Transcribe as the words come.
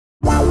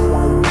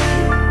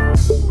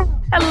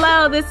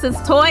Hello, this is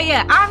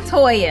Toya. I'm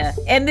Toya.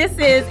 And this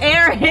is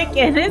Eric.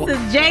 And this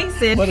is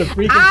Jason. What a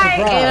freaking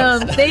surprise. I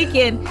am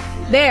thinking...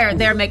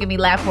 They're making me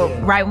laugh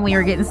right when we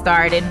were getting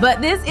started.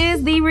 But this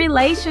is the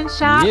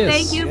Relationship. Yes.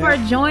 Thank you for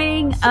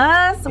joining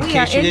us. In We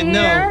case are you in didn't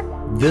here.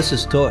 know, this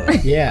is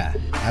Toya. Yeah,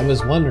 I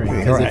was wondering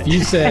because Right. if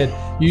you said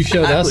you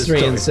showed I us was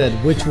three and Toya.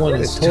 said which one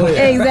is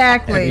Toya,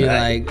 Exactly. You're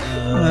like,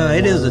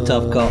 it is a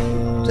tough call.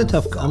 It's a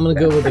tough call. I'm gonna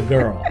go with the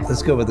girl.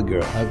 Let's go with the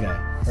girl.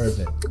 Okay,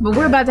 perfect. But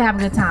we're about to have a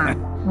good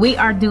time. We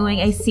are doing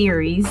a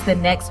series the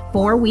next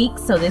 4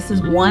 weeks. So this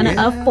is one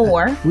of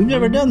 4. We've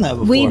never done that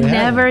before. We've have we?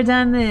 never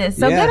done this.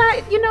 So Yeah.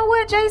 you know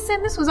what,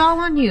 Jason? This was all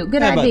on you.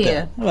 Good How about idea.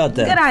 that? How about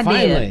that? Good idea.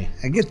 Finally,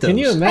 I get those. can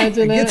you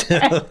imagine I that?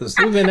 get those.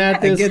 We've been at I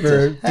this get for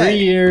those. 3 Hey,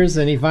 years,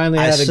 and he finally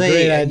had a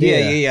great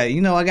idea. Yeah. You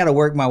know, I got to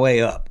work my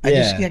way up. I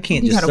can't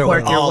You just gotta throw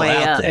work it your all way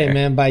out up. there. Hey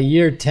man, by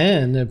year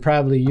 10, you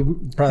probably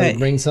Hey.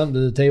 bring something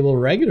to the table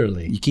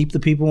regularly. You keep the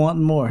people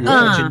wanting more.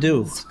 That's what you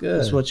do. good.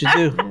 That's what you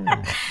do.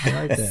 I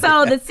like that.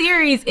 So the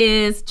series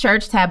is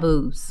church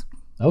taboos.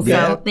 Okay.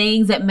 So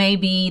things that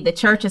maybe the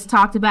church has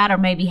talked about or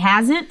maybe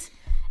hasn't,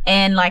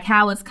 and like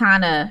how it's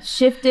kind of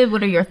shifted.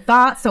 What are your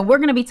thoughts? So we're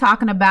going to be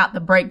talking about the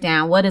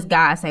breakdown. What does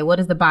God say? What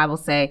does the Bible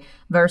say?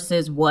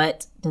 Versus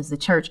what does the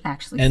church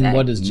actually say? And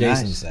what does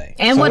Jason Nice. say?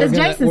 And what we're does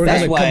gonna- Jason we're say? gonna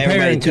That's why compare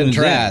everybody and tunes in.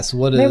 contrast.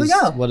 What There we is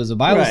go. what does the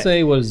Bible Right.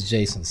 say? What does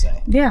Jason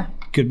say? Yeah.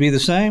 Could be the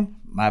same.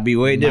 Might be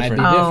way different.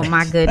 be Oh different.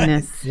 my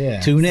goodness.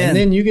 Yeah. Tune in. And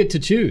then you get to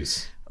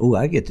choose Oh,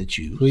 I get to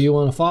choose. who you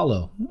want to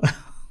follow.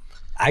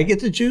 I get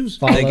to choose.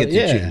 Follow I get to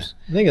yeah. choose.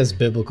 I think it's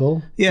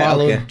biblical. Yeah,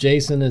 Follow okay.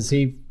 Jason as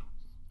he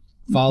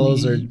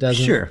follows or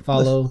doesn't Sure.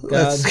 follow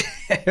God.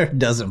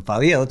 Doesn't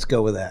follow. Yeah, let's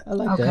go with that. I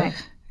like Okay.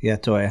 that. Yeah,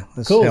 Toya.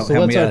 Let's Cool. help So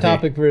what's me our out here.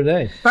 topic for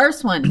today?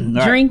 First one,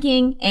 right.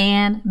 drinking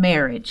and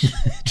marriage.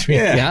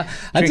 Yeah.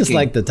 I just Drinking.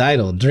 like the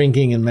title,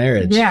 Drinking and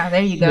Marriage. Yeah,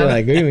 there you You're go.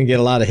 like, we even get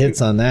a lot of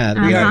hits on that.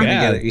 Uh-huh. We're like,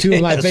 Yeah, yeah, we get it. 2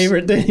 of my Yes.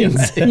 favorite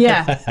things.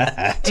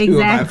 Yeah, Two of my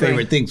exactly.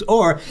 favorite things.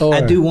 Or I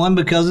do one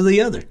because of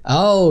the other.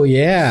 Oh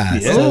yeah.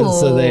 Yeah. So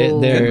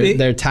Ooh. Could be.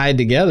 they're tied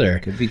together.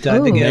 Could be tied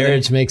Ooh. together.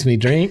 Marriage makes me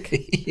drink,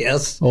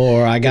 Yes.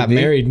 or I got be.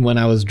 married when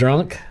I was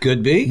drunk.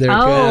 Could be. There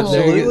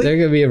Absolutely.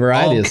 could be a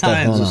variety All of stuff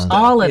kinds going of on. stuff.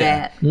 All of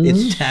Yeah. that.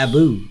 It's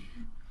taboo.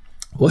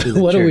 What, the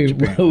what are we? church,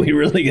 What are we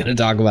really going to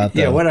talk about?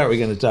 Though? Yeah, what are we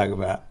going to talk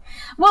about?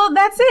 Well,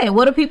 that's it.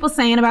 What are people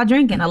saying about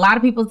drinking? A lot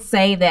of people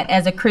say that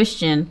as a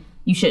Christian,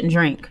 you shouldn't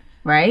drink,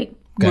 right?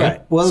 Okay.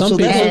 Right. Well, Some so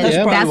people, that's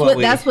yeah.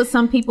 probably That's what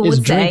some people Is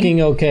would say.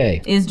 drinking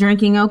okay? Is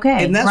drinking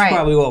okay? And that's right.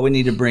 probably what we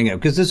need to bring up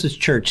because this is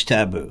church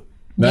taboo.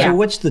 Yeah. So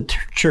what's the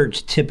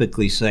church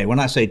typically say? When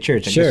I say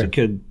church, I Sure. guess it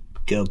could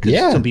go because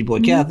Yeah. some people are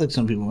Catholic,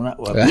 some people are not.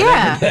 Well,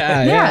 Yeah.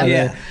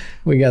 Yeah.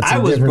 We got I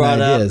some was different brought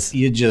ideas. up,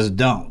 you just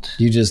don't.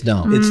 You just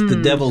don't. It's the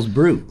devil's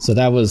brew. So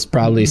that was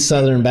probably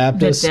Southern The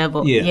Baptist.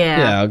 devil. Yeah. Yeah.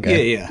 Yeah.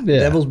 Okay. Yeah.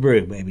 Devil's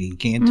brew, baby. You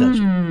can't touch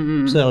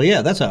it. So,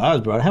 yeah, that's how I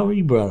was brought up. How were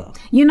you brought up?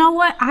 You know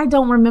what? I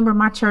don't remember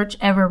my church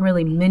ever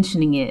really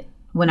mentioning it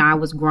when I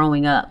was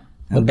growing up.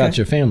 What about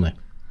your family?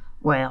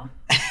 Well,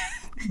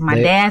 my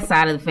dad's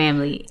side of the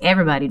family,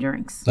 everybody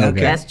drinks.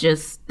 Okay. That's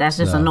just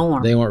a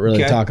norm. They weren't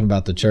really Okay. talking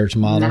about the church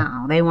model.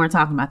 No, they weren't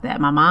talking about that.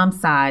 My mom's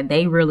side,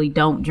 they really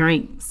don't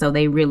drink, so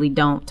they really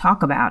don't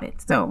talk about it.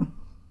 So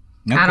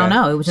I don't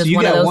know. It was just so you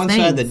one of got those one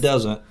things. side that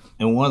doesn't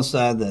and one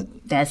side that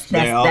that's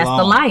they're all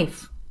the on.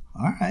 life.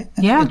 All right.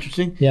 That's Yeah.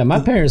 interesting. Yeah, my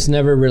parents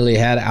never really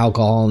had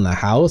alcohol in the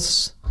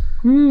house.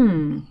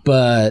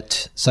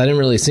 But so I didn't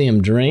really see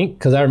him drink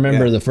because I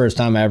remember the first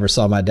time I ever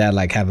saw my dad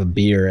like have a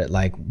beer at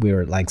like we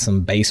were at like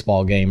some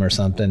baseball game or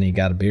something. He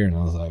got a beer and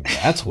I was like,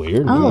 that's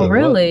weird. Oh, Like, what-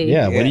 really?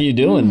 Yeah. What are you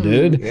doing,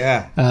 dude?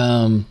 Yeah.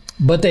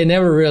 But they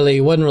never really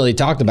wasn't really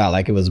talked about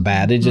like it was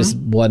bad. It just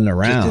wasn't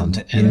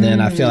around. And then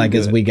I feel like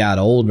as we got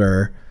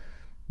older,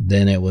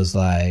 then it was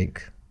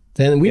like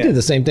then we did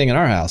the same thing in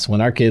our house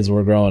when our kids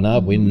were growing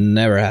up. We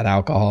never had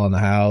alcohol in the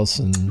house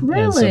and some of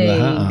Really?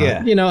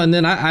 Yeah. you know. And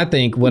then I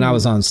think when I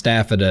was on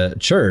staff at a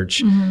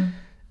church.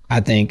 I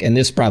think, and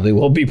this probably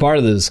will be part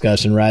of the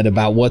discussion, right,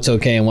 about what's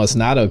okay and what's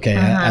not okay.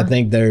 I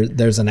think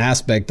there's an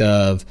aspect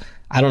of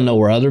I don't know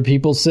where other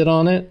people sit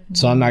on it,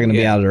 so I'm not going to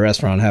be out at a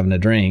restaurant having a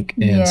drink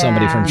and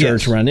somebody from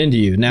church run into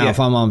you. Now, if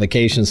I'm on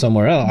vacation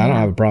somewhere else, I don't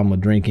have a problem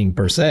with drinking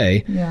per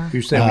se. Yeah.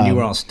 You're saying when you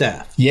were on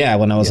staff. Yeah,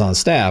 when I was on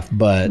staff,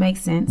 but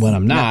Makes sense. when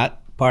I'm not,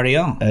 Party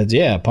on.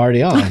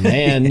 party on.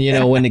 And, you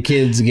know, when the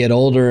kids get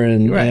older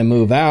and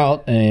move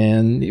out,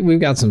 and we've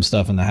got some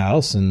stuff in the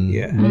house, and we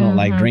don't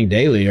like drink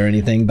daily or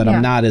anything, but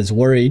I'm not as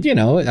worried. You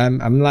know,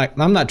 I'm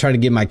not trying to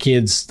give my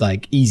kids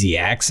like easy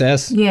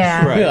access.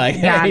 Yeah. Right.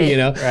 Like, Got hey, it. you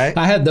know, Right.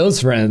 I had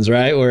those friends,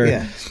 right,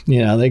 where,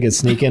 you know, they could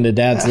sneak into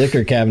dad's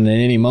liquor cabinet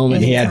at any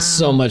moment. He had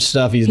so much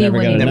stuff he's never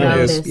going to wouldn't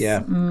notice. notice.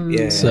 Yeah.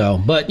 Yeah. So,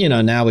 but, you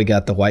know, now we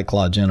got the White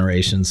Claw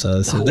generation, so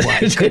this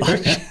is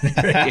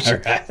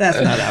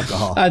That's not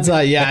alcohol. I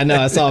thought, yeah, I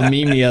know. I saw a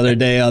meme the other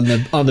day on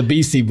the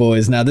Beastie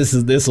Boys. Now this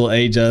will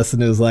age us,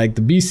 and it was like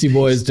the Beastie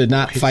Boys did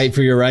not fight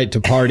for your right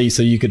to party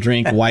so you could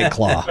drink White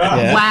Claw.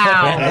 Yeah.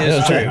 Wow.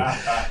 It's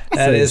true.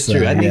 That is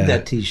true. I need yeah.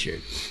 that T-shirt.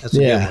 That's a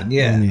good one.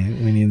 Yeah.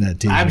 We need that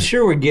T-shirt. I'm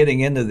sure we're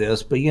getting into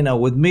this, but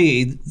with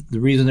me, the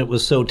reason it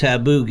was so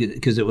taboo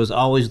because it was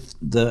always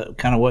the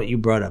kind of what you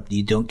brought up.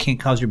 You can't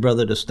cause your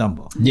brother to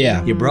stumble.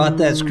 Yeah. You brought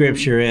that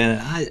scripture in.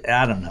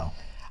 I don't know.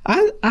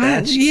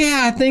 I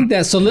think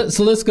that. So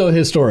let's go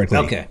historically.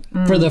 Okay.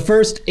 For the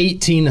first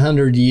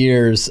 1800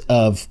 years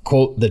of,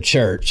 quote, the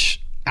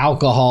church,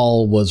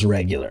 alcohol was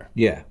regular.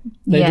 Yeah.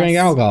 They drank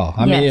alcohol.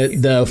 I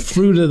mean, the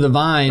fruit of the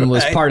vine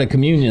was part of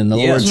communion, the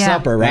Lord's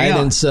Supper, right?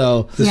 And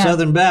so the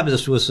Southern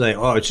Baptists would say,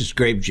 "Oh, it's just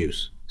grape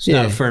juice. It's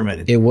not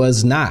fermented." It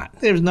was not.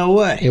 There's no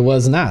way. It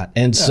was not.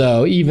 And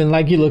so even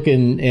like you look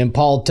in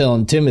Paul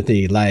telling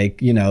Timothy, like,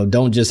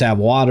 don't just have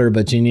water,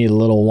 but you need a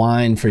little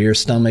wine for your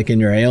stomach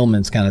and your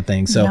ailments kind of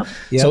thing. So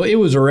so it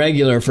was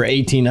regular for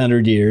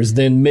 1800 years.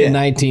 Then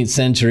mid-19th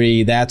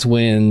century, that's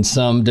when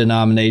some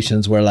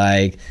denominations were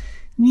like,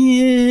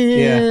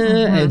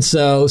 and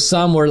so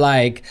some were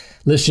like,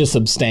 let's just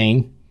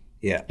abstain.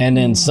 Yeah. And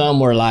then some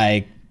were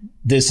like,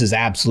 this is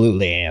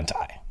absolutely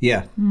anti.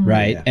 Yeah.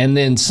 Right. Yeah. And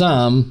then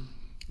some,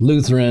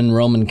 Lutheran,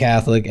 Roman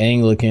Catholic,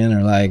 Anglican,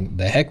 are like,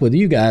 the heck with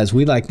you guys.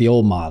 We like the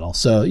old model.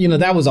 So,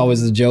 that was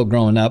always the joke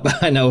growing up.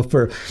 I know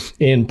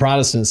in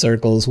Protestant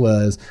circles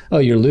was, oh,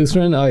 you're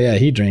Lutheran? Oh, yeah,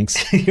 he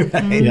drinks.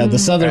 Right. The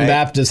Southern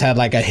Baptists had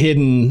like a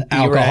hidden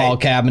alcohol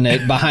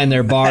cabinet behind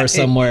their bar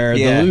somewhere.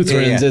 The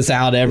Lutherans, it's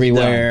out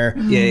everywhere.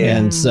 Yeah.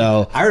 And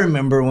so I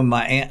remember when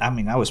my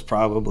aunt, I was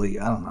probably,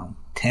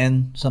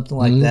 10, something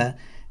like that.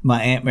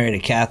 My aunt married a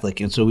Catholic,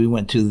 and so we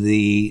went to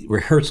the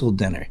rehearsal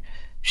dinner.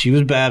 She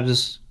was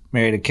Baptist,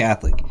 married a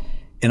Catholic,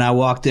 and I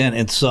walked in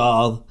and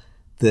saw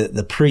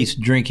the priest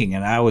drinking,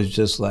 and I was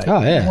just like,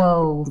 oh yeah,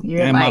 whoa!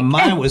 My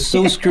mind was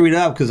so screwed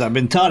up because I've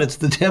been taught it's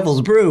the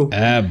devil's brew.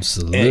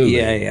 Absolutely,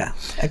 yeah.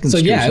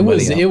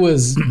 It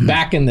was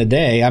back in the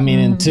day. I mean,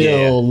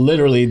 until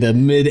literally the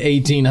mid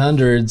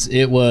 1800s,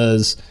 it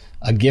was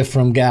a gift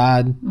from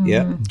God.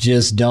 Yeah,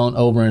 just don't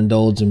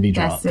overindulge and be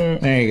drunk. That's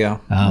it. There you go.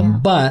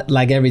 But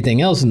like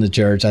everything else in the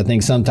church, I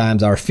think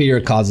sometimes our fear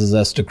causes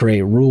us to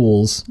create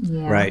rules.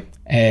 Yeah. Right.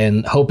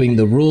 And hoping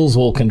the rules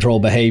will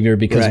control behavior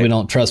because we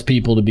don't trust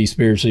people to be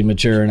spiritually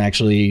mature and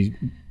actually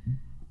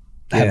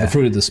have the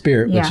fruit of the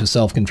Spirit, which is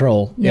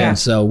self-control. Yeah. And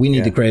so we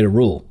need to create a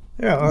rule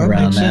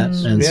around that.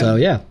 And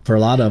so, for a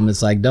lot of them,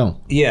 it's like, don't.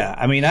 Yeah.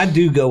 I mean, I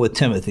do go with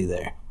Timothy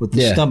there with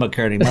the stomach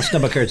hurting. My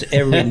stomach hurts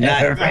every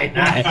night. Every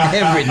night.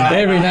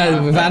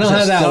 If I don't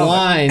have that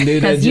wine,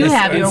 dude, because you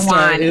have your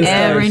wine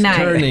every night.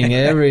 Turning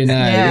every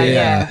night.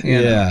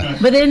 Yeah.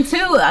 But then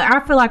too, I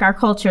feel like our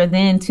culture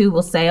then too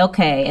will say,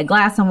 okay, a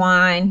glass of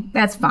wine,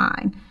 that's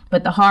fine.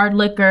 But the hard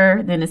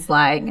liquor, then it's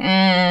like,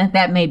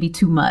 that may be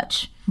too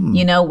much.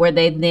 Where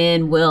they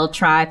then will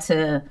try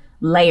to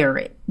layer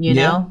it, you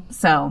know?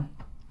 So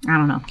I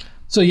don't know.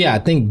 So I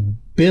think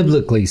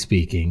biblically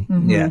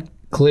speaking,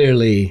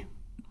 clearly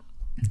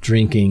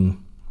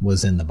drinking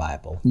was in the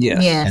Bible.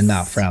 Yes. And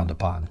not frowned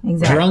upon.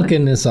 Exactly.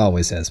 Drunkenness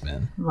always has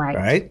been.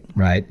 Right.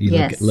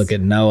 You look at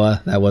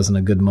Noah. That wasn't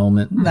a good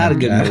moment. Not a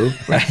good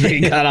move. Right.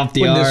 He got off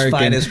the ark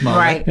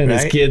and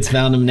his kids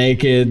found him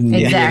naked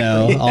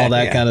and all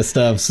that kind of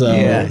stuff.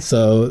 So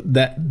so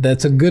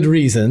that's a good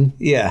reason.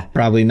 Yeah.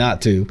 Probably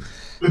not to.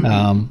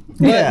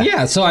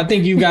 So I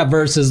think you got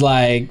verses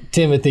like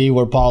Timothy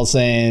where Paul's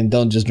saying,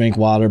 don't just drink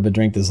water, but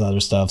drink this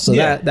other stuff. So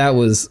that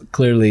was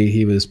clearly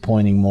he was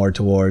pointing more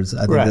towards,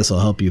 I think this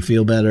will help you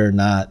feel better,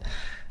 not,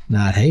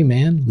 hey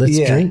man, let's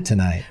drink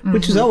tonight.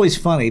 Which is always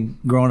funny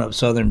growing up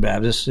Southern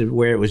Baptist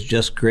where it was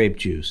just grape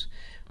juice.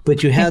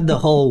 But you had the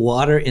whole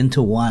water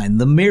into wine,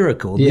 the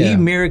miracle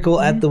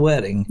at the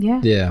wedding.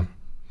 Yeah.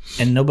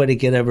 And nobody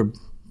could ever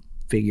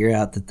figure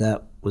out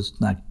that was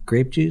not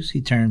grape juice.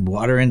 He turned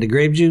water into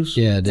grape juice.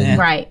 Yeah, it didn't.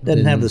 Right.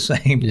 Doesn't have the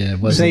same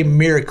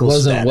miracle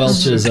wasn't status.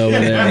 Welch's over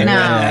there. No.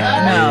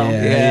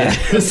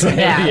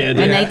 And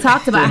they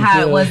talked about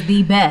how it was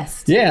the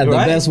best. Yeah, the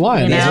best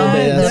wine.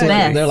 That's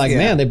what they're like,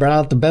 man, they brought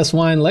out the best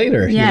wine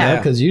later.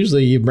 Because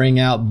usually you bring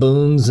out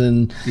Boone's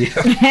and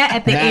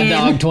at the Mad end.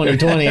 Dog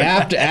 2020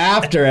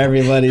 after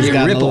everybody's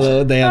got a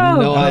little. They have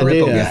no idea.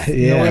 Ripple guy.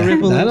 You know what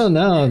Ripple is? I don't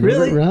know.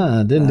 Really?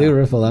 Didn't do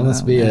Ripple. That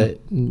must be a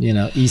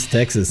East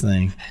Texas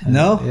thing.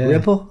 No,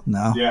 Ripple.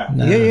 No. Yeah.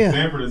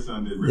 Sanford and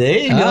Son did Ripple. There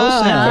you go.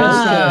 Sanford and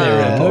Son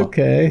did Ripple.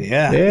 Okay.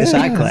 Yeah. It's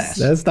high class.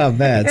 That's not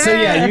bad. So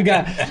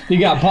you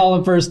got Paul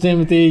and 1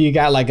 Timothy. You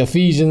got like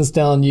Ephesians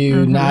telling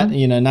you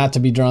not to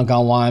be drunk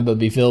on wine, but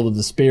be filled with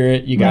the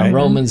Spirit. You got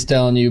Romans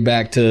telling you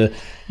back to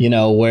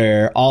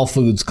where all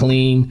food's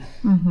clean,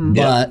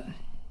 but.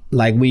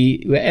 Like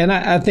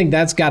I think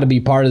that's got to be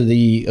part of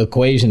the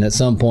equation at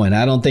some point.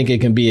 I don't think it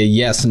can be a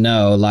yes,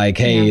 no, like,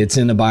 hey, it's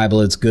in the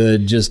Bible, it's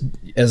good. Just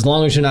as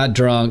long as you're not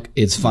drunk,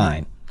 it's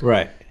fine.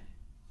 Right.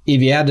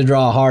 If you had to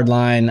draw a hard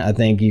line, I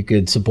think you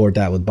could support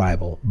that with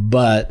Bible.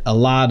 But a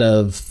lot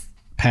of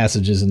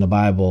passages in the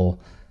Bible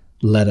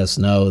let us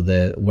know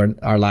that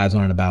our lives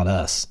aren't about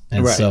us.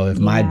 And so if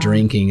my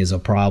drinking is a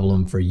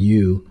problem for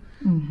you,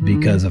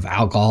 because of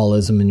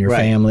alcoholism in your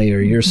family or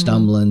you're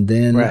stumbling,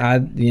 then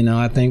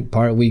I think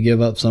we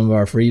give up some of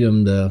our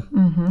freedom to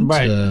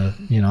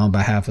on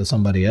behalf of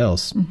somebody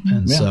else.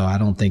 And so I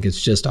don't think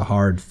it's just a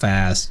hard,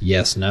 fast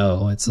yes,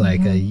 no. It's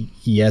like a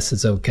yes,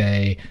 it's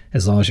okay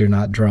as long as you're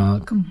not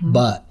drunk.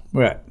 But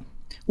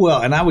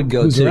well, and I would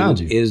go who's to around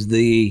you? is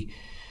the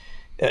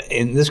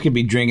and this could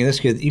be drinking.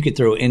 You could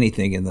throw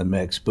anything in the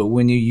mix, but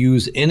when you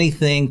use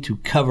anything to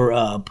cover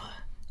up.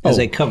 As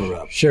a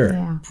cover-up.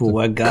 Sure. For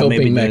what God coping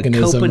may be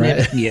mechanism, coping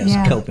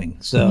right? Coping.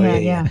 So,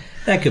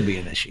 that could be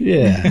an issue.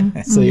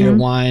 Yeah. So your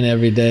wine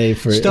every day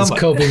it's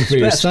coping for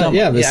your stomach.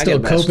 Yeah, but it's still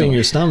coping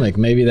your stomach.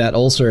 Maybe that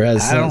ulcer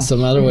has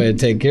some other way to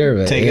take care of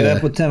it. Take it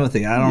up with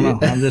Timothy. I don't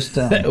know. I'm just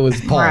it was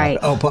Paul. Right.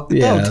 Oh, Paul.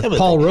 Yeah, Timothy.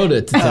 Paul wrote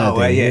it to Timothy.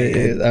 Well,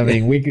 yeah. I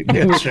mean,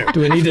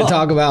 do we need to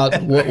talk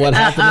about what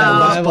happened in the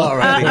Bible? Paul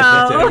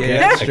wrote it. Yeah,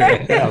 that's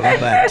true. Yeah, my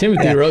bad.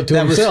 Timothy wrote to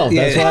himself.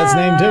 That's why it's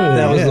named Timothy.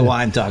 That was the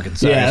wine talking.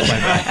 Sorry.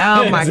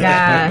 Oh, my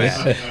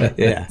gosh.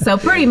 Yeah. So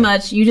pretty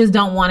much you just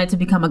don't want it to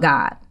become a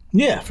god.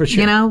 Yeah, for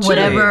sure. You know,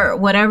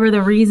 whatever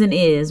the reason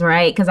is,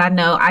 right? Because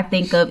I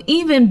think of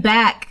even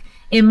back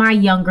in my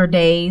younger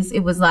days,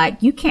 it was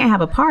like, you can't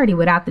have a party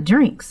without the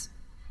drinks.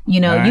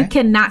 You know, you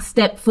cannot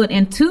step foot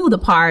into the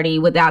party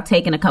without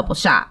taking a couple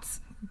shots.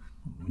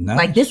 Nice.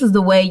 Like, this is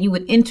the way you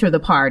would enter the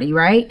party,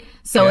 right?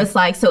 So it's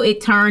like, so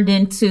it turned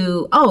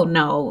into, oh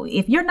no,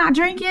 if you're not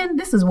drinking,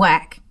 this is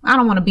whack. I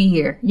don't want to be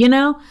here, you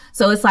know?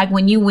 So it's like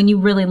when you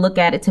really look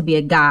at it to be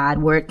a god,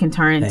 where it can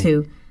turn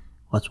into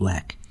what's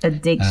whack?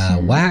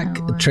 Addiction. Whack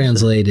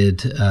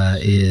translated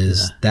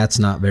is that's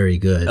not very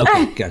good.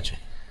 Okay, gotcha.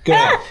 Go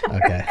ahead.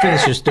 Okay.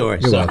 Finish your story.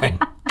 You're Sorry.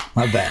 welcome.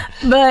 My bad.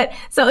 But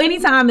so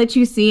anytime that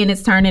you see and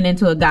it's turning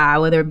into a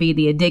god, whether it be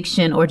the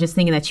addiction or just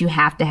thinking that you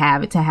have to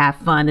have it to have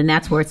fun, and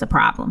that's where it's a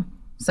problem.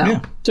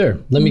 So Sure.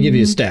 Let me give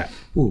you a stat.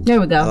 Ooh,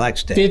 there we go. I like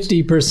stats.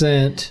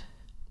 50%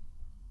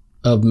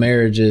 of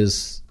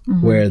marriages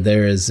where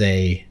there is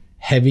a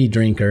heavy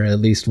drinker, at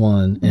least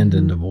one, end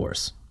in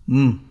divorce.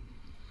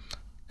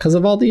 Because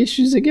of all the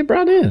issues that get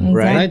brought in,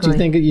 right?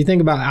 You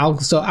think about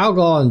alcohol. So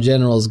alcohol in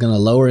general is going to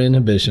lower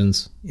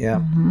inhibitions.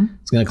 Yeah.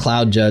 It's going to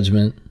cloud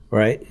judgment.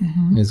 Right.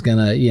 It's going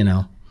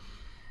to,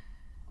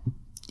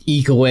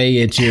 eke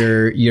away at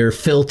your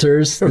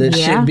filters that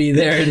should be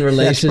there in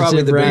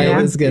relationship, right?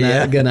 It's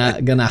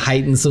gonna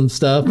heighten some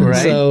stuff. And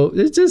so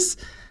it's just,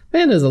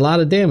 man, there's a lot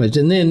of damage.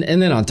 And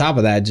then on top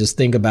of that, just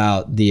think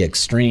about the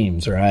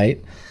extremes,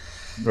 right?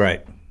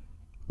 Right.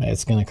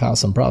 It's going to cause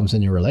some problems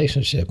in your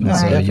relationship. And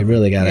so you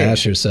really got to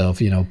ask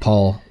yourself,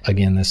 Paul,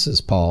 again, this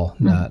is Paul,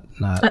 not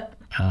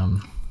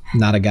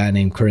a guy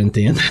named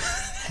Corinthian.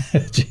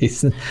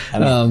 Jason. I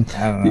don't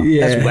know.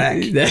 That's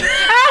whack.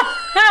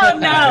 Oh,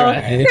 no.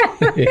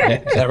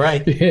 Is that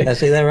right? Did I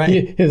say that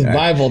right? His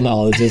Bible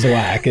knowledge is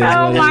whack.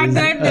 Oh, my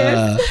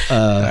goodness.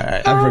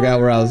 I forgot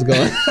where I was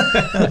going.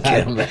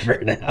 I don't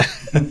remember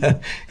now.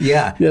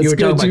 Yeah. You were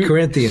talking about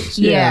Corinthians.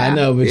 Yeah, I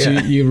know,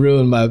 but you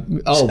ruined my...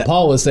 Oh,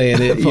 Paul was saying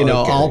it,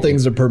 all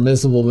things are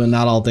permissible, but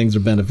not all things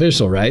are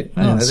beneficial, right?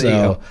 Oh, and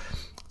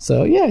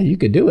so, yeah, you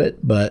could do it,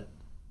 but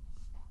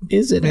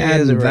is it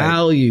adding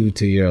value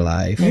to your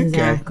life?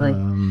 Exactly.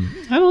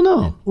 I don't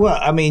know. Well,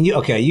 I mean,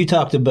 you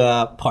talked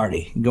about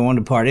going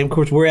to party. Of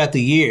course, we're at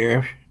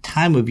the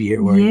time of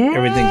year where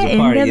everything's a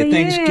party. You get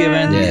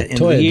Thanksgiving. Yeah,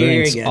 Toya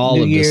drinks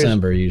all of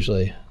December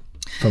usually,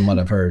 from what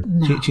I've heard.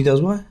 No. She does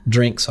what?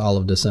 Drinks all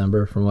of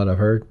December, from what I've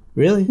heard.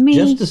 Really? Me?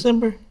 Just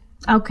December?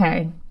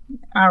 Okay.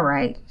 All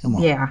right. Come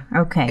on. Yeah.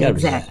 Okay. Gotta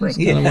exactly.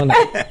 Yeah. I want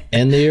to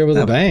end the year with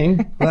a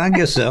bang. Well, I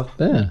guess so.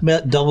 Yeah.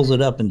 That doubles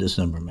it up in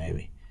December,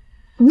 maybe.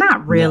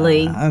 Not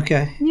really.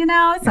 Okay.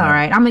 It's all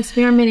right. I'm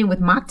experimenting with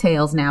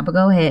mocktails now, but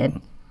go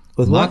ahead.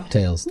 With what?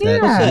 Mocktails. Yeah.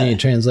 That's any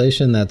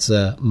translation. That's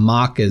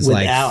mock is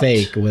like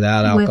fake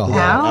without alcohol.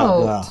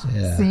 Without.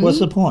 Yeah. See? What's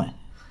the point?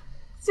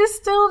 It's just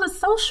still the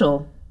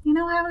social. I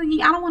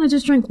don't want to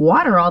just drink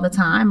water all the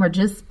time or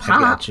just pop. I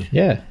got you.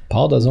 Yeah.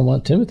 Paul doesn't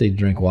want Timothy to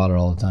drink water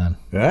all the time.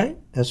 Right?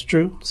 That's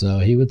true. So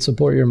he would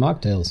support your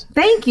mocktails.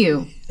 Thank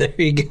you. There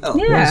you go.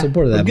 Yeah. I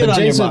supported that. Well,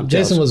 but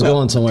Jason was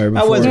going somewhere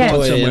before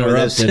Toya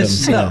interrupted him.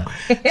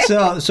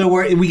 So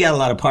we got a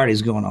lot of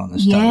parties going on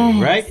this time,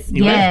 right?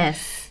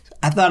 Yes.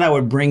 I thought I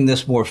would bring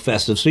this more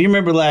festive. So you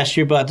remember last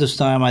year about this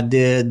time I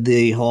did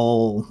the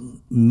whole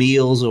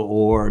meals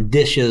or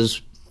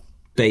dishes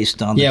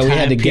based on the time we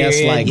had to guess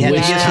like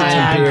which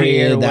time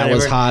period that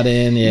was hot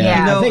in.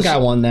 Yeah. I think I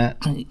won that.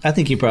 I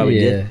think you probably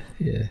did.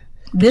 Yeah.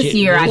 This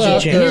year I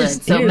did good,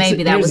 so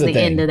maybe that was the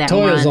end of that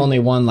Toya's run. only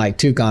won like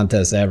 2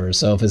 contests ever,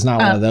 so if it's not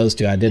one of those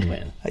 2, I did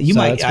win. I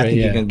think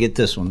you're going to get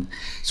this one.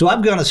 So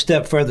I've gone a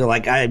step further.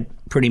 Like I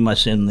pretty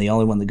much am the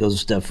only one that goes a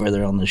step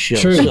further on the show.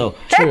 True.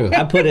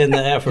 I put in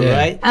the effort,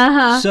 right?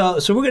 Uh-huh.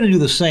 So we're going to do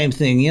the same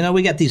thing.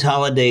 We got these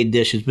holiday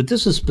dishes, but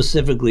this is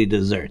specifically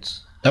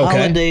desserts. Okay.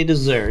 Holiday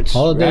desserts.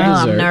 I'm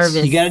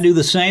nervous. You got to do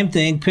the same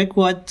thing. Pick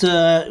what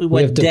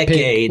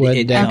decade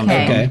it comes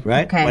from,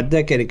 right? Okay. What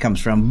decade it comes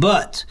from.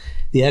 But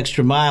the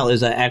extra mile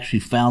is I actually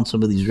found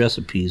some of these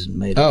recipes and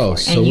made them. Oh, for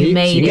you. so And you we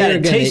made it. You we're gotta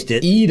gonna taste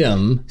it. Eat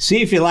them.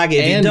 See if you like it.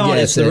 If you And don't,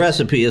 it's guess the it.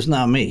 recipe. It's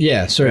not me.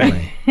 Yeah,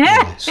 certainly.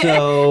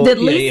 So Did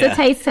yeah, Lisa yeah.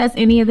 taste test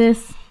any of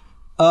this?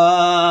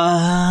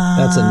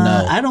 That's a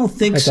no. I don't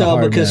think That's a so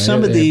hard because no.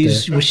 some of Yeah,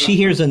 these, yeah. when she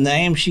hears a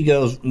name, she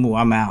goes, "Ooh,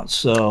 I'm out."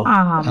 So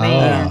Oh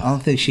man. I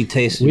don't think she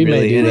tasted We may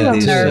really do any that of I'm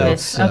these. too.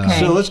 nervous. So- Okay.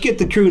 So let's get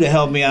the crew to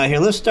help me out here.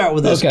 Let's start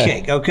with this Okay.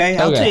 cake, okay?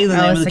 I'll Okay. tell you the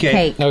Oh, name it's of the a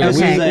cake. cake. Okay, This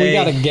is we a-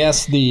 got to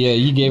guess the.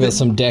 You gave us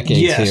some decades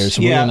Yes, here,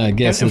 so yeah. we're gonna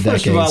guess And the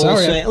first decades. of all, All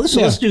we'll right.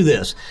 say, let's do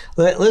this.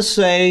 Let's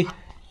say,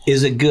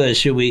 is it good?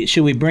 Should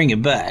we bring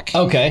it back?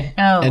 Okay.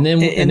 Oh. And then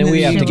we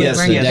have to should we guess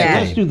bring the it back?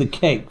 Let's decade. do the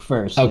cake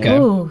first. Okay.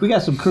 Ooh. We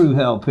got some crew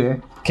help here.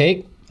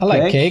 Cake. I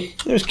like cake.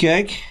 There's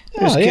cake.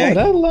 There's Oh yeah, cake.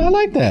 I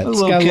like that.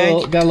 It's got a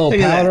little Look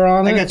at powder that.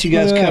 on it. I got you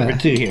guys Look at covered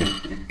that. too here.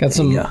 Got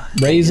some go.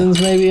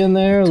 raisins maybe in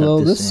there. A little.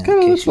 this This in, kind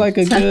of in looks case like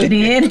a Tuck it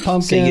in. good So you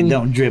pumpkin.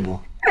 don't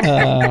dribble.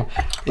 Yeah.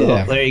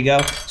 There you go.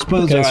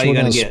 Spoons Okay, are so all we're you're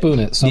gonna get. spoon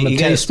it. So I'm gonna you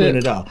gotta taste spoon it.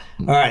 it all.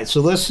 All right.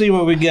 So let's see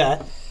what we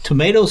got.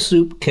 Tomato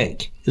soup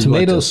cake. is what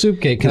Tomato this- soup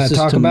cake. Can I this is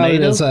talk about it?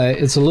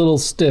 tomato. It's a little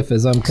stiff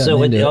as I'm cutting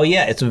So into it. oh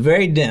yeah, it's a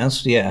very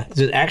dense. Yeah,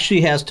 it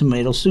actually has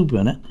tomato soup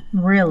in it.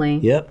 Really?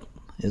 Yep,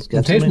 it's got.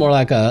 It tastes tomato- more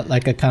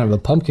like a kind of a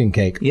pumpkin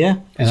cake. Yeah,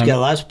 it's I'm- got a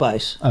lot of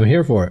spice. I'm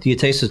here for it. Do you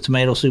taste the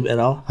tomato soup at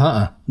all?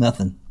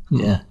 Nothing.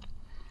 Yeah.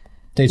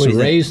 Tastes What do of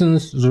you think?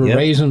 raisins. It's a Yep.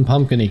 raisin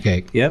pumpkin-y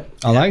cake. Yep.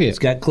 I like it. It's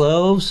got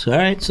cloves. All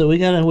right, so we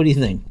got. What do you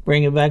think?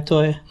 Bring it back,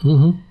 Toya.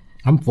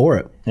 I'm for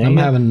it. There I'm you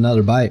go. having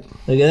another bite.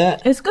 Look at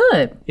that. It's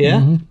good. Yeah.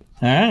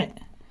 Mm-hmm. All right.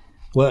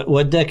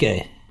 What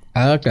decade?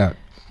 I like that.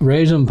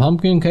 Raisin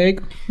pumpkin cake,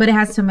 But it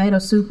has tomato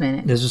soup in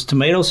it. This is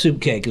tomato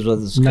soup cake, is what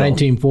this is called.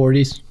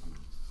 1940s.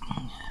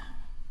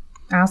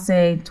 I'll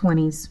say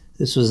 20s.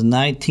 This was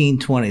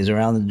 1920s,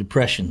 around the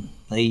Depression.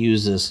 They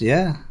used this.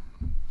 Yeah.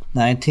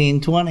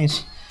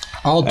 1920s.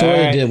 All Tori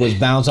right. did was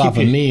bounce off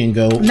of me and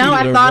go. No,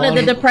 I either thought of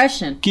the one-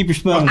 Depression. Keep your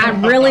spoon. I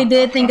really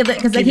did think of it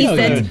because he No, you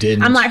said,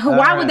 didn't. I'm like, why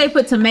All would right. they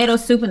put tomato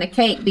soup in a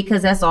cake?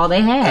 Because that's all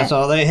they had. That's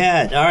all they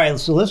had. All right,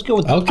 so let's go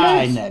with the Okay.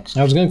 pie next.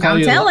 I was going to call I'm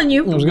you. telling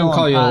you. I was going to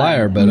call you a Pie.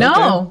 liar, but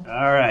No.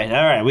 All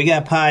right. We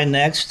got pie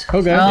next.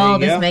 Okay. Oh, you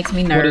this go. makes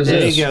me What is nervous. There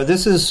this? you go.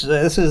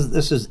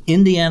 This is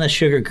Indiana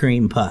sugar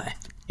cream pie.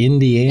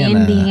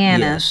 Indiana. Indiana.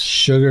 Yes.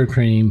 Sugar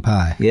cream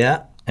pie. Yeah.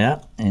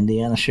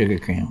 Indiana sugar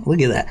cream.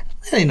 Look at that.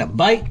 That ain't a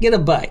bite. Get a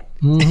bite.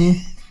 I'm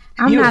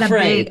You're not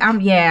afraid. a big.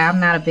 I'm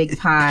not a big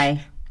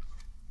pie.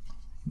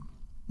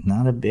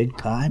 Not a big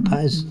pie.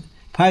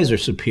 Pies are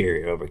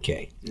superior over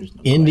cake. There's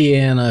no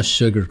Indiana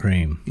sugar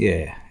cream. question.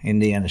 Yeah.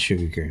 Indiana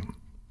sugar cream.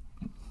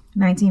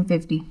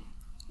 1950.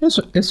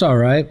 It's all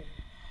right.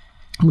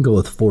 I'm going to go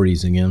with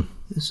 40s again.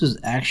 This is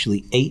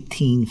actually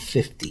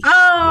 1850. Oh,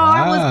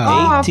 I was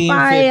off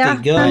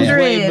by 1850 goes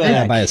way 100. back.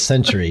 Yeah, by a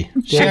century.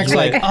 Jack's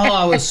like, oh,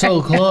 I was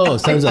so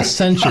close. That was a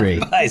century.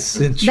 By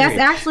century. That's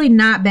actually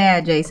not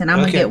bad, Jason. I'm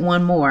gonna Okay. get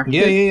one more.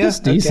 Yeah. It's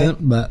decent,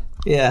 but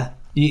Yeah.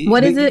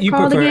 What is it you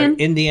called prefer again?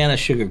 Indiana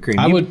sugar cream.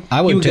 I You would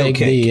go take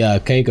cake.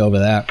 the cake over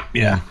that.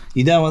 Yeah.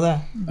 You done with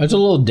that? It's a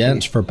little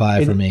dense for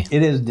pie for me.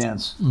 It is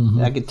dense.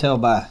 I could tell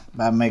by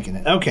making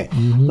it. Okay.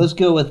 Let's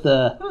go with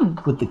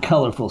the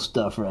colorful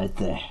stuff right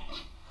there.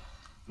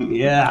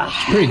 Yeah.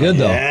 Pretty good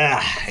though.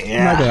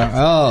 Yeah.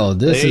 Oh,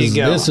 this There you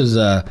go. this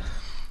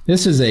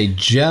is a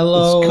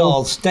Jello It's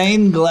called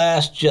stained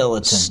glass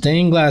gelatin.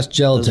 stained glass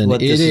gelatin. That's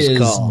what It this is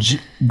called.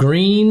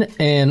 green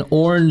and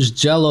orange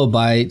Jello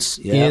bites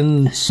Yep.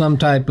 in some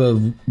type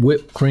of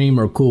whipped cream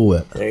or Cool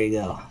Whip. There you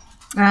go.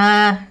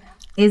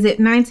 Is it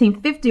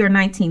 1950 or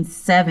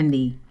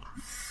 1970?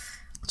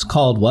 It's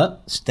called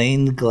what?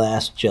 Stained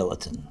glass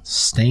gelatin.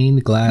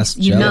 Stained glass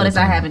You gelatin. notice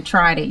I haven't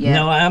tried it yet.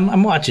 No,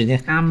 I'm watching you.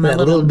 I'm a that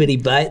little- bitty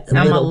bite.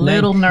 I'm a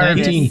little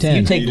nervous. 1910.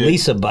 You take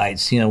Lisa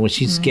bites, when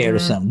she's scared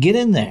of something. Get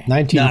in there.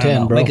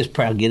 1910, no, bro. Make us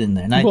proud. Get in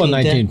there. I'm going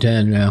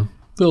 1910. 1910, yeah.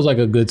 Feels like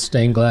a good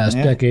stained glass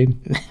decade.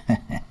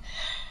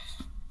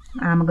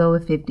 I'm gonna go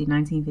with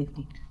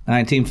 1950.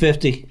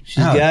 1950.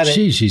 She's Oh, got it.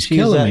 geez, she's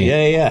killing me.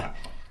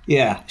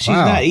 Yeah. She's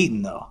Wow. not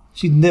eating though.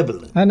 She's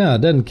nibbling. I know,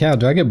 it doesn't count.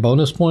 Do I get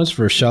bonus points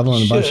for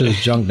shoveling a bunch of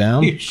this junk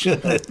down? You should.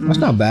 That's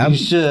not bad. You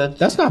should.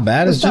 That's not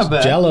bad. It's That's just not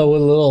bad. Jello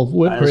with a little All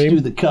whipped right, let's do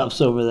cream. the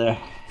cups over there.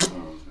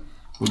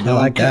 We're doing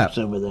like that. cups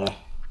over there.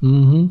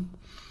 Mm-hmm.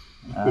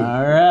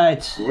 All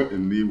right. What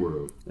in the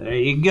world? There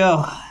you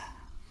go.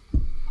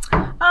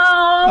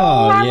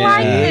 Oh, I yeah.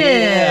 like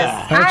this.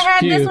 Yeah. I That's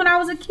had this cute. when I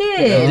was a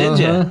kid. Did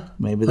you?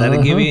 Maybe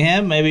that'll give you a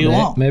hint. Maybe it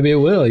won't. Maybe it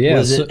will. Yeah.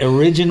 Was it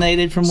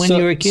originated from when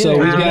you were a kid? So or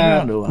we has it been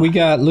around a while?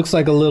 got looks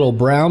like a little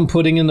brown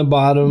pudding in the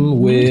bottom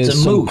with It's a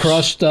some mousse.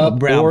 crushed up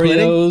brown Oreos.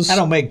 pudding. I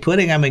don't make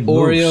pudding. I make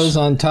Oreos mousse.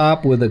 on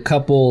top with a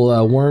couple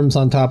worms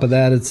on top of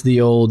that. It's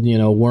the old,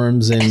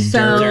 worms and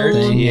So- dirt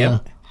thing.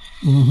 Yep.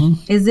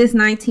 Is this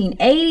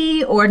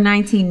 1980 or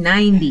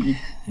 1990?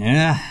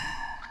 Yeah.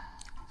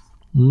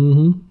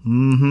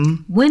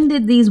 When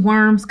did these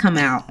worms come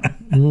out?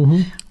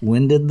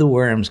 When did the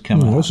worms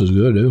come out? This is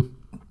good, dude.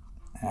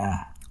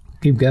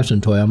 Keep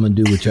guessing, Toy. I'm going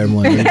to do whichever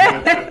one.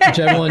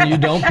 Whichever one you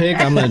don't pick,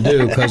 I'm going to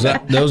do because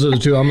those are the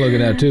two I'm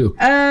looking at too.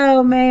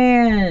 Oh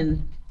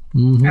man,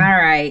 All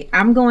right.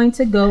 I'm going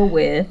to go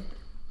with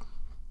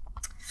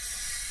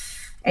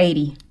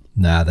 80.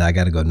 Nah, I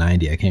got to go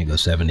 90. I can't go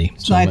 70.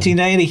 It's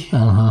 1980.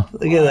 Uh-huh.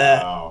 Look at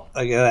that.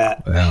 Look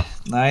at that. Yeah.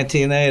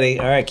 1980.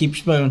 All right, keep your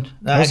spoon. No,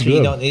 That's actually, you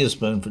good. don't need a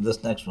spoon for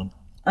this next one.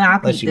 I'll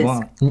Unless keep you this.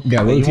 want.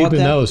 Yeah, we're You want keeping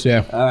that? those,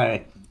 yeah. All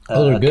right.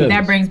 Those are good.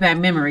 That brings back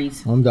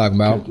memories. I'm talking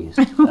about.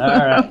 All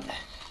right.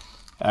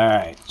 All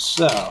right.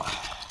 So,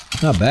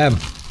 Not bad.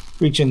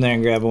 reach in there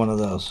and grab one of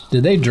those.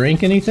 Did they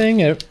drink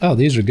anything? Oh,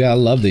 these are good. I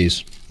love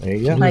these. There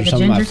you go. Like These a are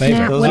some of my ginger snap?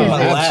 favorites. Those What are is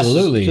my it? molasses.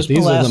 Absolutely. Just These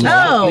molasses.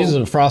 Oh. these are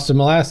the frosted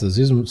molasses.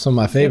 These are some of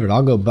my favorite.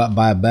 I'll go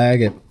buy a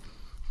bag at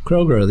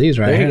Kroger of these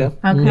right There you here.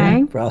 go.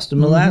 Okay. Frosted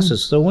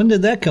molasses. So when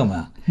did that come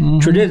out?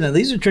 Tradition.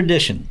 These are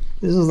tradition.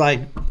 This is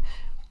like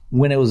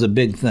when it was a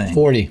big thing.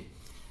 40.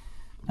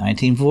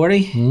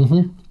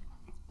 1940?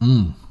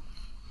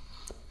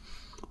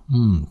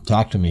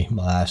 Talk to me,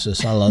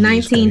 molasses. I love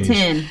these cookies.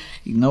 1910.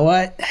 You know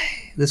what?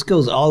 This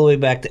goes all the way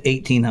back to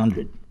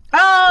 1800.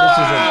 Oh, This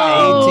is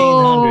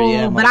an 1800,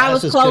 yeah. but I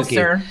was molasses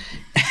closer,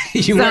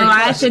 You so were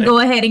I closer. should go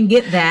ahead and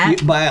get that.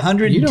 By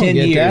 110 You don't get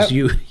years,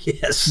 that.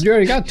 yes. You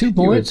already got 2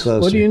 points.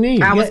 closer. What do you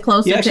need? I was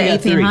closer You to actually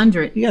got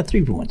 1800. You got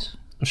 3 points.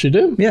 She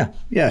do?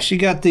 Yeah. She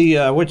got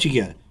the what you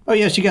get? Oh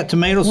yeah, she got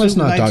tomato Let's soup.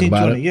 not talk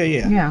about 1920.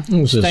 it. Yeah.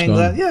 What's this Stained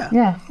going? glass. Yeah.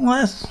 Yeah. Well,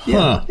 that's,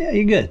 Huh. yeah,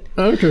 you're good.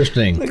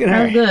 Interesting. Look at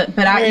her. Oh, good.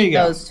 But I There you eat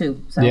go. those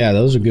too. So. Yeah,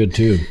 those are good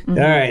too. All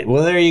right.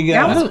 Well, there you go.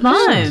 That was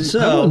fun. That wasn't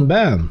So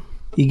bad.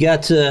 you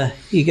got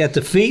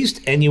to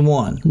feast and you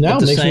won. Now at it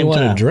the makes me same want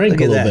to time. drink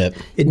Look a at little that.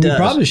 bit. It We does.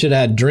 probably should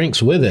have had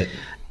drinks with it.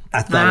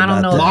 I thought I don't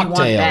about know that. if you want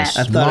Mocktails. that.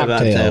 I thought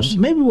about Mocktails. that.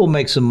 Maybe we'll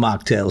make some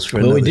mocktails for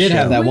But another we did show.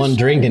 have that one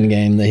drinking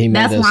game that he made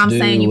That's us why I'm do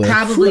saying you with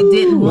probably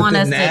didn't want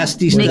the us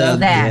nasty to mix stuff.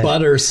 that.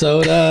 butter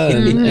soda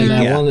and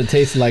that Yeah. one that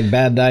tasted like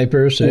bad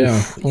diapers. So,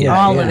 yeah. Yeah,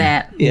 All yeah. of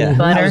that. Yeah,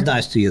 Butter. that was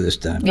nice to you this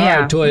time. Yeah. All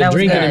right, Toya, that was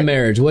drinking good. and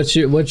marriage. What's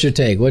your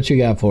take? What you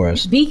got for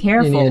us? Be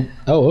careful.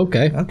 Oh,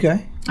 okay.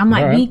 Okay. I'm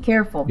like, All right. be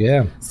careful.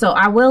 Yeah. So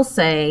I will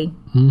say,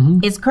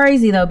 it's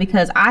crazy though,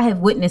 because I have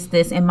witnessed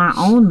this in my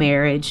own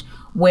marriage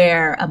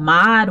where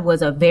Ahmad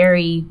was a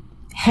very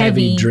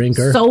heavy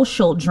drinker.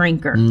 social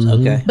drinker.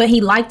 Okay. But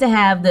he liked to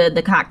have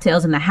the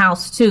cocktails in the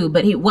house too,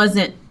 but it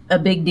wasn't a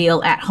big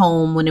deal at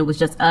home when it was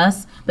just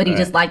us, but he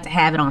just liked to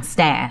have it on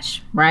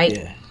stash, right?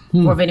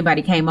 Yeah. Or if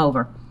anybody came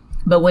over.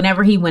 But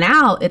whenever he went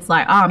out, it's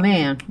like, oh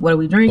man, what are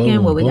we drinking?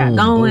 Boom, what we got boom,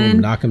 going?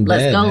 boom. Knock him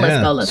let's dead, go, yeah.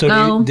 let's go, let's So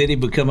go. did he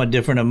become a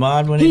different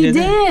Ahmad when he He did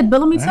that? did, but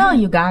let me tell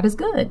you, God is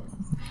good.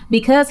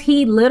 Because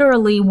he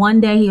literally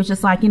one day he was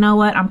just like, you know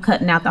what, I'm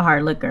cutting out the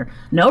hard liquor.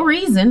 No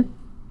reason.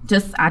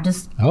 I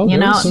just Oh, you there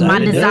know, was some- my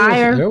there was-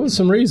 desire. There was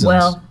some reasons.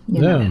 Well,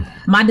 you know,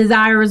 my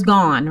desire is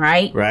gone,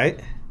 right? Right.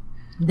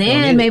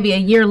 Then maybe a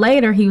year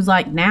later, he was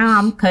like, now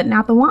I'm cutting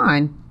out the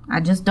wine. I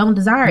just don't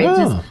desire it. It Oh.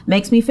 just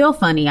makes me feel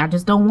funny. I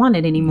just don't want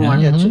it anymore.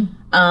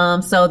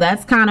 So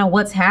that's kind of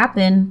what's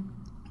happened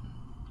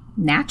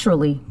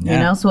naturally, you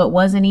Yeah. know, so it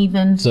wasn't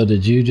even. So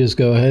did you just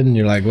go ahead and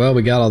you're like, well,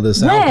 we got all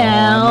this alcohol.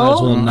 I might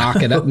as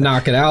well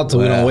knock it out so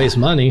we don't waste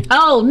money.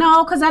 Oh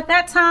no, because at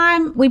that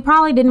time we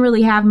probably didn't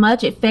really have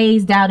much. It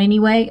phased out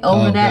anyway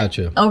over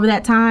gotcha. over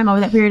that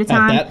period of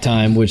time. At that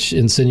time, which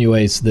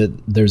insinuates that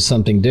there's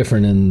something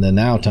different in the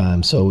now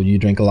time. So you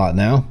drink a lot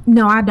now?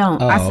 No, I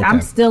don't. Oh, I'm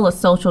okay. still a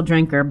social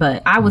drinker,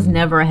 but I was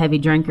never a heavy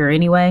drinker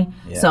anyway,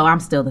 so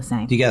I'm still the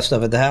same. Do you got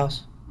stuff at the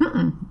house?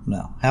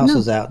 No. House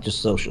is out,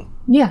 just social.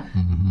 Yeah.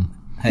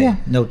 Hey,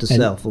 note to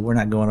self, we're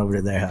not going over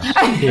to their house.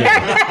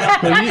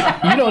 Well,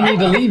 you don't need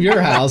to leave your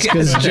house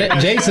because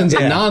Jason's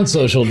a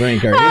non-social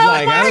drinker. He's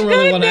like, I don't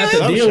really want to have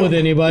to deal with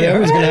anybody.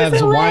 I'm just going to have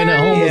some wine at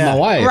home with my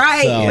wife.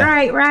 Right,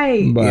 so.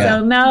 right. But-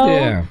 So no.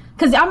 Yeah.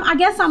 Because I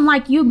guess I'm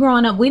like you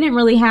growing up. We didn't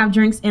really have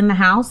drinks in the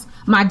house.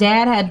 My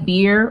dad had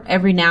beer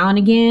every now and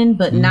again,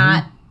 but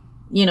not,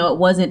 you know, it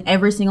wasn't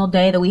every single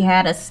day that we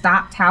had a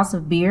stocked house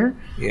of beer.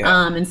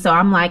 Yeah. And so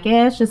I'm like,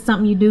 it's just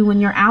something you do when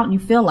you're out and you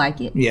feel like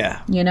it.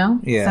 Yeah. You know?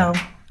 Yeah.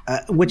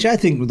 So, Which I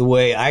think the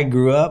way I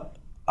grew up,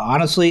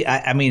 honestly,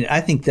 I mean,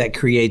 I think that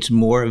creates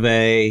more of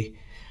a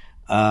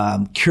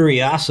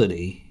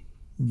curiosity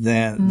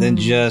than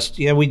just,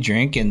 we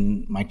drink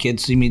and my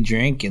kids see me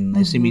drink and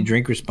they see me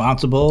drink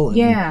responsible. And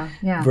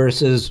yeah.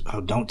 Versus,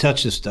 don't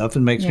touch this stuff.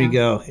 And makes me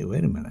go, hey,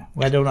 wait a minute.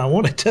 Why don't I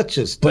want to touch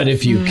this stuff? But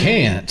if you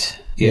can't,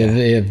 Yeah.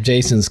 if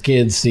Jason's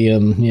kids see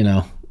him,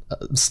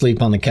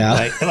 sleep on the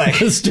couch,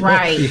 still,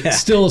 Right.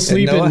 still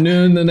asleep And Noah- at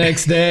noon the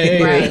next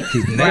day. Right.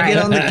 He's naked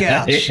on the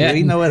couch.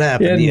 We know what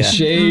happened. Hadn't Yeah.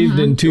 shaved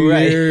in 2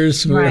 Right.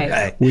 years.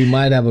 Right. We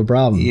might have a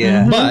problem.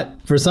 Yeah. But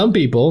for some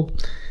people,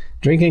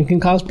 drinking can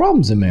cause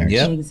problems in marriage.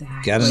 Yep. Exactly.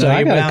 Gotta So know I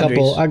your got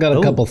boundaries.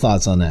 a couple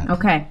thoughts on that.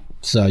 Okay.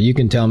 So you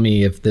can tell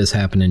me if this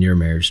happened in your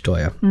marriage,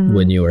 Toya,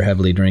 when you were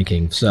heavily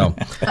drinking. So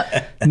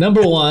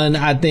number one,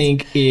 I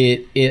think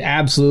it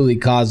absolutely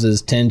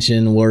causes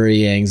tension,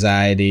 worry,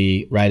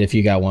 anxiety, right? If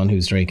you got one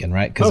who's drinking,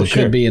 right? Because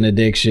sure. could be an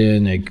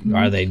addiction.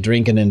 Are they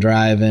drinking and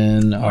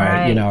driving? Or,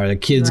 Right. are the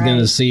kids going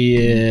to Right. see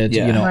it?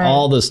 Yeah. Right.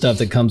 All the stuff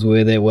that comes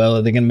with it. Well,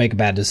 are they going to make a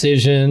bad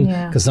decision?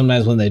 Yeah. Because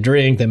sometimes when they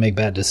drink, they make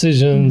bad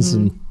decisions.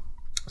 And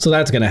so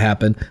that's going to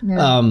happen.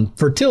 Yeah.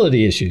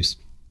 Fertility issues.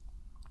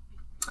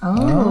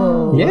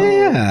 Oh.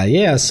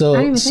 Yeah. So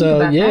I didn't even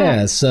think about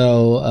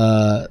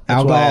that.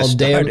 Alcohol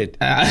started.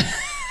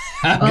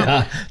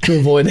 To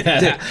avoid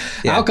that.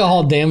 Yeah.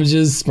 Alcohol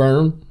damages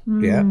sperm.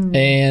 Yeah.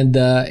 And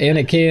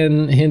it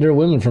can hinder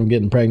women from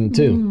getting pregnant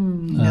too.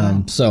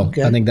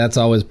 I think that's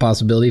always a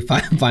possibility.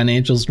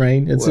 Financial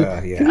strain. It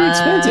can be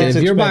expensive.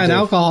 If you're buying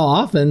alcohol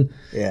often,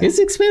 it's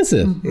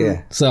expensive.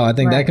 Yeah. So I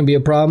think that can be a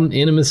problem.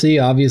 Intimacy,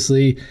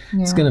 obviously,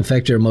 it's going to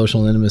affect your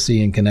emotional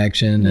intimacy and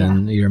connection,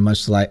 and you're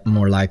much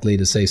more likely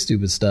to say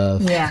stupid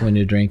stuff when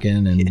you're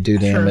drinking and do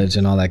damage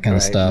and all that kind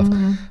of stuff.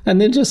 And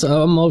then just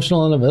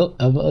emotional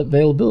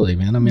availability,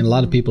 man. I mean, a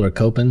lot of people are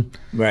coping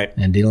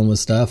and dealing with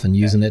stuff and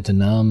using it to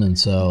numb. And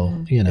so,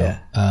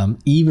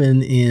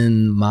 even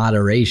in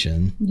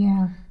moderation,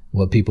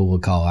 what people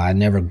would call, I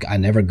never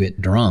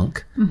get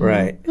drunk.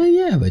 Right.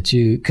 Well, but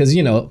because,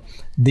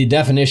 the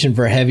definition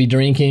for heavy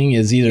drinking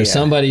is either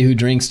somebody who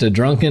drinks to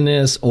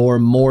drunkenness or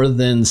more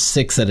than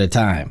 6 at a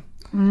time.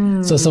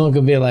 So someone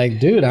could be like,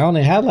 dude, I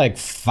only had like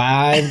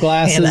 5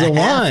 glasses of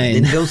wine.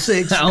 Didn't go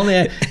 6.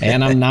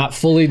 And I'm not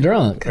fully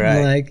drunk. Right.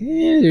 I'm like,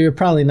 you're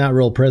probably not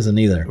real present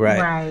either.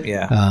 Right.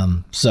 Yeah.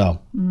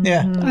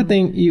 I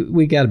think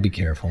we got to be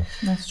careful.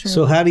 That's true.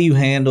 So how do you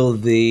handle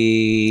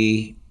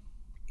we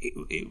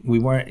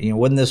weren't,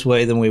 wasn't this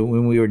way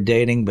when we were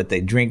dating, but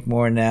they drink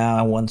more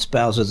now and one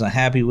spouse isn't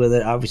happy with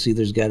it. Obviously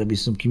there's got to be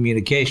some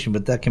communication,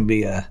 but that can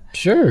be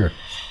Sure.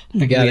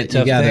 You got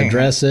to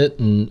address it.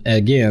 And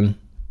again,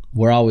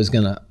 I'm always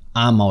going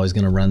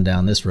to run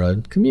down this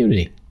road.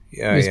 Community.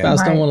 Your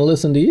spouse don't want to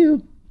listen to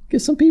you.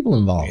 Get some people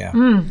involved.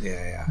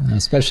 Yeah.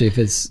 Especially if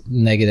it's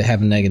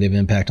have a negative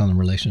impact on the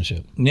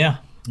relationship. Yeah.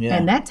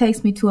 And that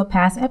takes me to a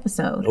past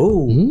episode.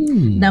 Oh.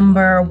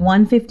 Number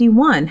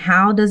 151.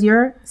 How does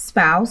your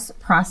spouse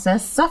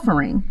process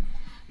suffering?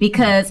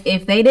 Because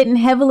if they didn't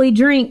heavily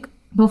drink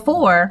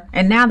before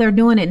and now they're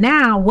doing it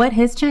now, what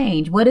has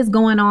changed? What is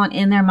going on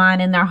in their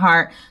mind, in their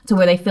heart, to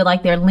where they feel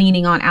like they're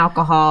leaning on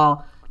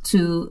alcohol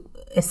to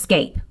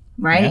escape,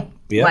 right?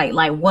 Yeah.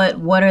 Like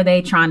what are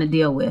they trying to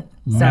deal with?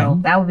 So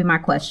that would be my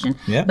question.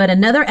 Yeah. But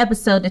another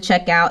episode to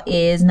check out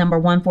is number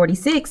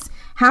 146.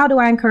 How do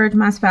I encourage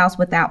my spouse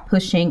without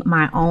pushing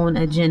my own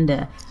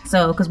agenda?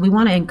 So, because we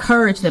want to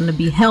encourage them to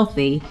be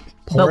healthy,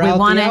 but we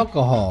want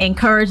to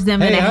encourage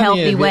them in a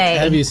healthy way.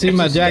 Have you seen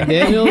my Jack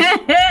Daniels?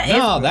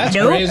 No, that's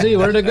crazy.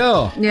 Where'd it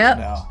go? Yep.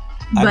 No.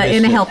 But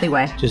in a healthy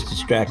way. Just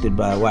distracted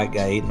by a white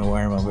guy eating a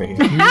worm over here.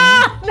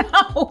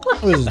 No.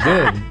 It was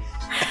good.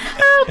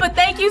 But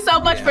thank you so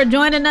much for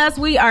joining us.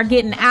 We are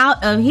getting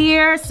out of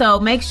here. So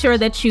make sure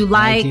that you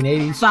like,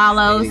 1980s,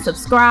 follow, 80s.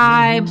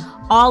 subscribe,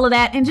 all of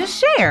that. And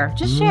just share.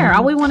 Just share.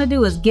 All we want to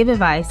do is give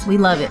advice. We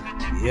love it.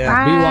 Yeah.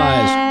 Bye. Be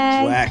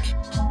wise. Whack.